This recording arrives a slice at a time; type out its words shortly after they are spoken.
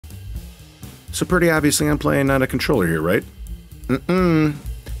So pretty obviously I'm playing on a controller here, right?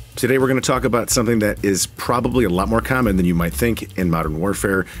 Today we're going to talk about something that is probably a lot more common than you might think in Modern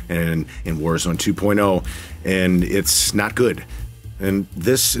Warfare and in Warzone 2.0, and it's not good. And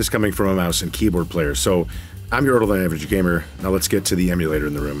this is coming from a mouse and keyboard player. So I'm your older than average gamer. Now let's get to the emulator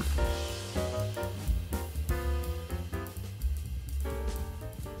in the room.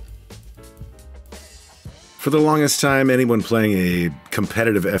 For the longest time, anyone playing a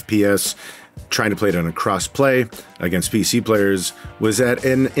competitive FPS, trying to play it on a cross-play against PC players, was at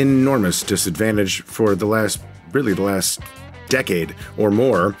an enormous disadvantage for the last decade or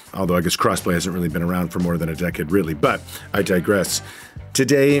more, although I guess cross-play hasn't really been around for more than a decade, really, but I digress.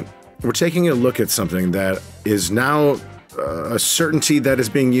 Today, we're taking a look at something that is now a certainty that is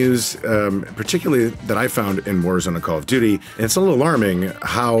being used, particularly that I found in Warzone and Call of Duty, and it's a little alarming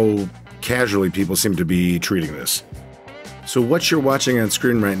how casually people seem to be treating this. So what you're watching on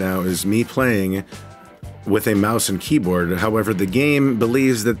screen right now is me playing with a mouse and keyboard. However, the game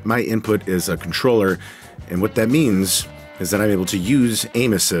believes that my input is a controller, and what that means is that I'm able to use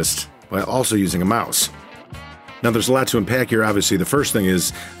aim assist while also using a mouse. Now, there's a lot to unpack here. Obviously, the first thing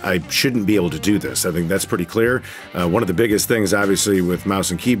is I shouldn't be able to do this. I think that's pretty clear. One of the biggest things, obviously, with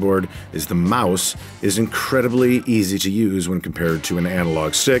mouse and keyboard is the mouse is incredibly easy to use when compared to an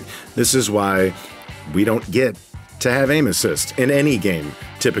analog stick. This is why we don't get to have aim assist in any game,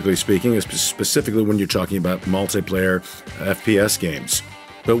 typically speaking, specifically when you're talking about multiplayer FPS games.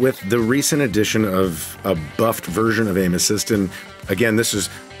 But with the recent addition of a buffed version of aim assist, and again, this is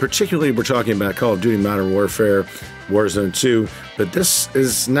particularly, we're talking about Call of Duty Modern Warfare, Warzone 2, but this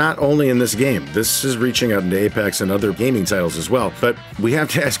is not only in this game. This is reaching out into Apex and other gaming titles as well. But we have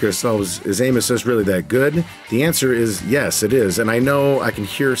to ask ourselves, is aim assist really that good? The answer is yes, it is. And I know I can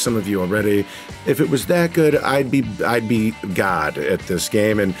hear some of you already. If it was that good, I'd be God at this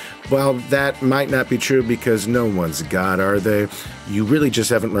game. And while that might not be true because no one's God, are they? You really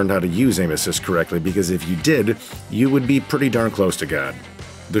just haven't learned how to use aim assist correctly, because if you did, you would be pretty darn close to God.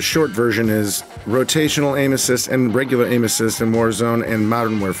 The short version is rotational aim assist and regular aim assist in Warzone and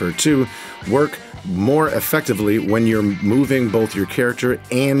Modern Warfare 2 work more effectively when you're moving both your character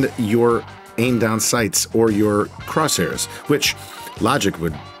and your aim down sights or your crosshairs, which logic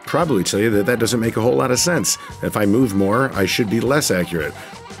would probably tell you that that doesn't make a whole lot of sense. If I move more, I should be less accurate.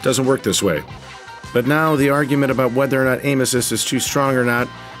 Doesn't work this way. But now the argument about whether or not aim assist is too strong or not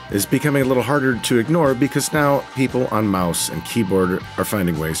is becoming a little harder to ignore, because now people on mouse and keyboard are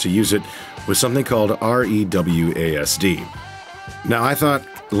finding ways to use it with something called reWASD. Now, I thought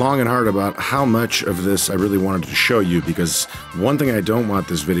long and hard about how much of this I really wanted to show you, because one thing I don't want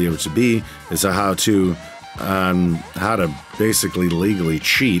this video to be is a how-to on how to basically legally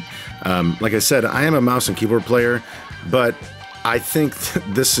cheat. Like I said, I am a mouse and keyboard player, but I think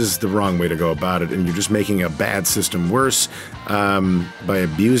this is the wrong way to go about it, and you're just making a bad system worse by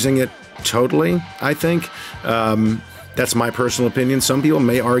abusing it totally, I think. That's my personal opinion. Some people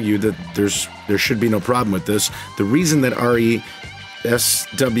may argue that there should be no problem with this. The reason that REWASD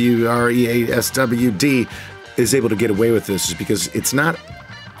is able to get away with this is because it's not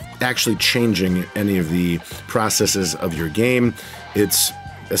actually changing any of the processes of your game. It's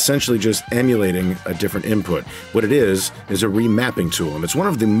essentially just emulating a different input. What it is a remapping tool, and it's one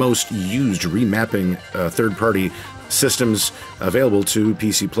of the most used remapping third-party systems available to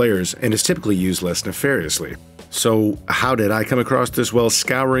PC players, and is typically used less nefariously. So how did I come across this? Well,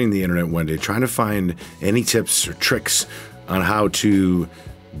 scouring the internet one day, trying to find any tips or tricks on how to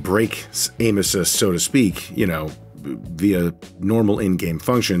break aim assist, so to speak, you know, via normal in-game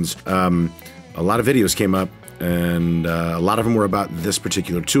functions. A lot of videos came up, and a lot of them were about this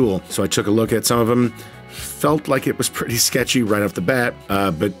particular tool. So I took a look at some of them, felt like it was pretty sketchy right off the bat,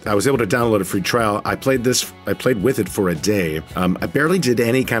 but I was able to download a free trial. I played with it for a day. I barely did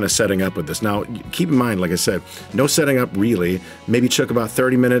any kind of setting up with this. Now, keep in mind, like I said, no setting up really. Maybe took about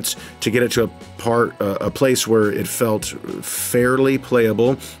 30 minutes to get it to a place where it felt fairly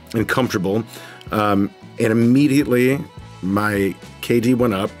playable and comfortable. And immediately my KD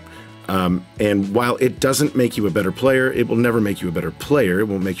went up. And while it doesn't make you a better player, it will never make you a better player. It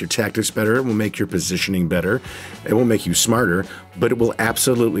won't make your tactics better. It will make your positioning better. It will make you smarter, but it will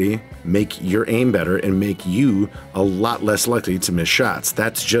absolutely make your aim better and make you a lot less likely to miss shots.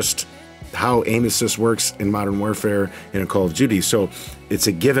 That's just how aim assist works in Modern Warfare and in Call of Duty. So it's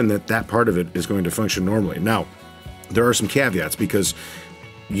a given that that part of it is going to function normally. Now, there are some caveats, because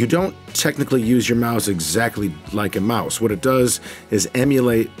you don't technically use your mouse exactly like a mouse. What it does is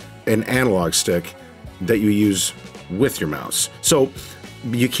emulate an analog stick that you use with your mouse. So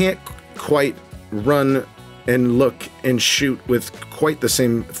you can't quite run and look and shoot with quite the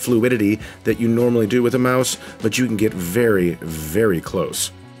same fluidity that you normally do with a mouse, but you can get very, very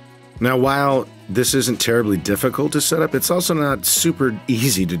close. Now, while this isn't terribly difficult to set up, it's also not super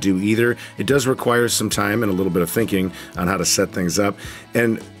easy to do either. It does require some time and a little bit of thinking on how to set things up.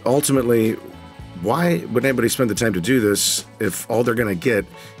 And ultimately, why would anybody spend the time to do this if all they're going to get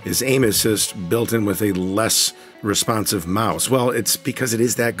is aim assist built in with a less responsive mouse? Well, it's because it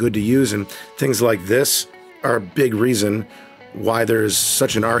is that good to use, and things like this are a big reason why there's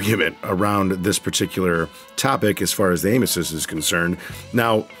such an argument around this particular topic as far as the aim assist is concerned.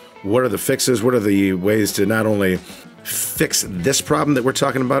 Now, what are the fixes? What are the ways to not only fix this problem that we're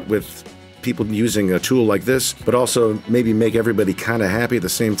talking about with people using a tool like this, but also maybe make everybody kind of happy at the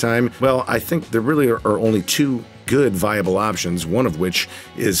same time? Well, I think there really are only two good viable options, one of which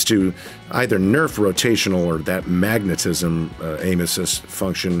is to either nerf rotational or that magnetism aim assist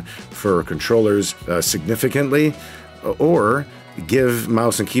function for controllers significantly, or give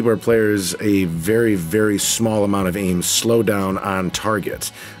mouse and keyboard players a very, very small amount of aim slowdown on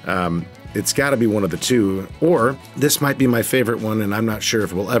target. It's got to be one of the two, or this might be my favorite one, and I'm not sure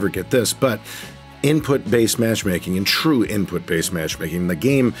if we'll ever get this, but input-based matchmaking and true input-based matchmaking. The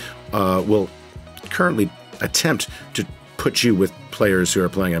game will currently attempt to put you with players who are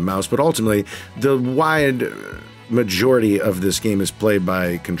playing a mouse, but ultimately the wide majority of this game is played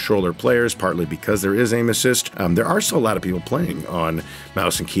by controller players, partly because there is aim assist. There are still a lot of people playing on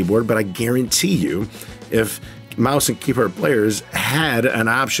mouse and keyboard, but I guarantee you, if mouse and keyboard players had an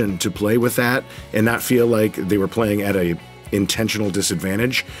option to play with that and not feel like they were playing at a intentional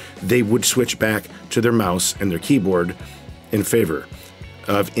disadvantage, they would switch back to their mouse and their keyboard in favor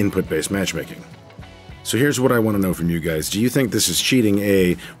of input-based matchmaking. So here's what I want to know from you guys. Do you think this is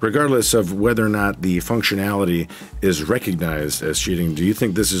cheating, regardless of whether or not the functionality is recognized as cheating? Do you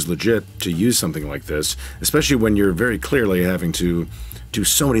think this is legit to use something like this, especially when you're very clearly having to do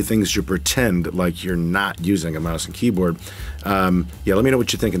so many things to pretend like you're not using a mouse and keyboard? Yeah, let me know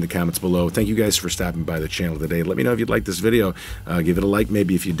what you think in the comments below. Thank you guys for stopping by the channel today. Let me know if you'd like this video. Give it a like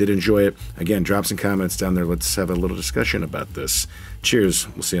maybe if you did enjoy it. Again, drop some comments down there. Let's have a little discussion about this. Cheers.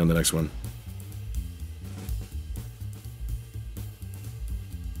 We'll see you on the next one.